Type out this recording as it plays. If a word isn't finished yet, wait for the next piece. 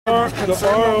not The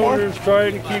concerned bar no more? owners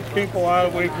try to keep people out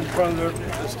away from their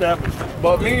establishment.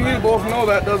 But me and you both know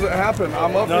that doesn't happen.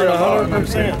 I'm up Not here a lot.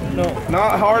 100%, no.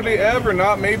 Not hardly ever,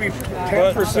 not maybe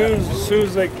But 10%. as soon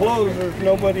as they close, there's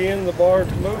nobody in the bar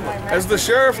to move it. As the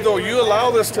sheriff, though, you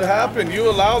allow this to happen. You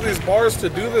allow these bars to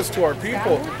do this to our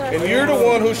people. And you're the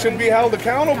one who should be held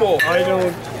accountable. I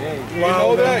don't You know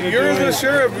allow them that? to You're do the it.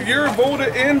 sheriff. You're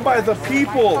voted in by the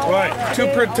people. Right. To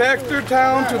protect their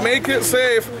town, to make it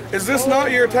safe. Is this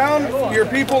not your town, your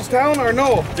people's town, or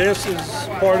no? This is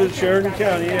part of Sheridan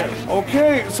County, yes.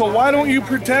 Okay, so why don't you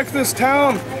protect this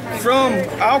town from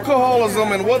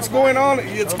alcoholism and what's going on?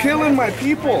 It's killing my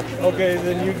people. Okay,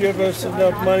 then you give us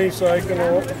enough money so I can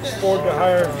afford to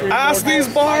hire 3 more. Ask these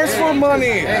bars for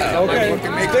money. Okay.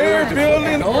 They're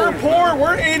building, we're poor,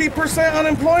 we're 80%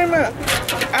 unemployment.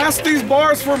 Ask these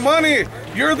bars for money.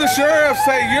 You're the sheriff,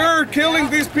 say you're killing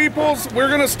these people, we're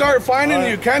gonna start finding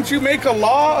you. Can't you make a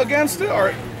law against it?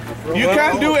 Or you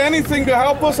can't do anything to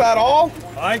help us at all?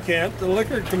 I can't. The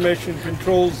Liquor Commission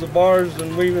controls the bars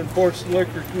and we've enforced the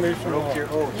Liquor Commission law.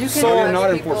 So you're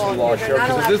not enforcing the law, Sheriff,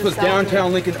 because if this was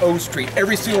downtown Lincoln O Street,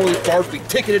 every single one of these bars would be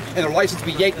ticketed and their license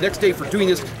would be yanked the next day for doing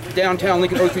this downtown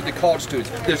Lincoln O Street to college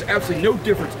students. There's absolutely no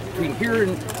difference between here in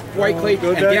White Clay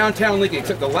and downtown Lincoln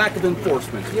except the lack of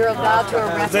enforcement. You're allowed to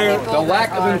arrest people. The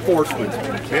lack of enforcement.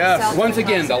 Yes. Once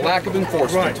again, the lack of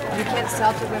enforcement. Right. You can't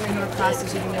sell to women who are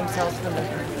prostituting themselves for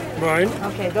liquor. Right.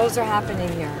 Okay, those are happening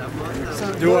here.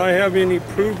 So Do I have any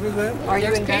proof of that? Are you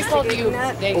There's people investigating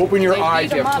that? Open your they eyes,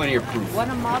 beat you 'em have up. plenty of proof. One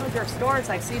of them out of their stores,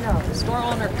 I've seen a store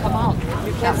owner come out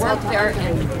that worked there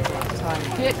and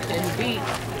hit and beat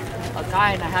a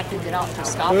guy, and I had to get out to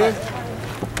stop it.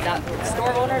 That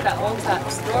store owner that owns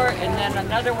that store, and then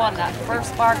another one, that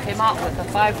first bar came out with a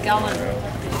 5-gallon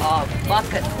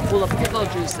bucket full of pickle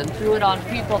juice and threw it on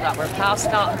people that were passed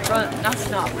out in front. That's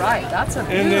not right. That's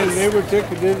abuse. And then they were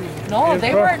ticketed. No,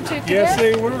 they weren't ticketed. Yes,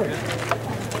 they were.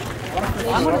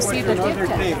 I want to see the ticket.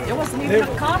 There wasn't even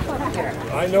a cop up there.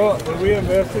 I know it, but we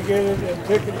investigated and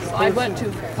ticketed. I went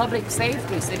to public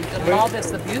safety, said all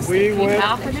this abuse that We keep went-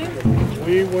 happening.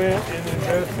 We went and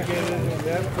investigated, and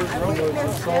that person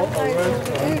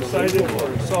was cited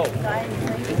for assault.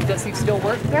 Does he still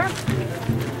work there?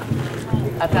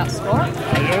 At that store? I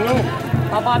don't know.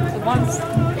 How about the ones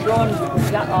throwing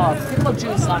pickle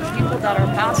juice on people that are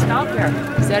passed out there?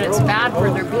 Said it's bad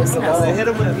for their business. They hit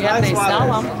 'em with Yeah, they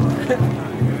sell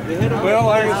them. Well,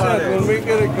 like I said, when we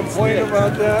get a complaint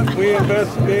about that, we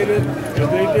investigate it. If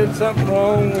they did something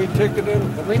wrong, we ticket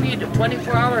them. We need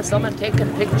 24 hours, someone taking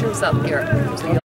pictures up here. So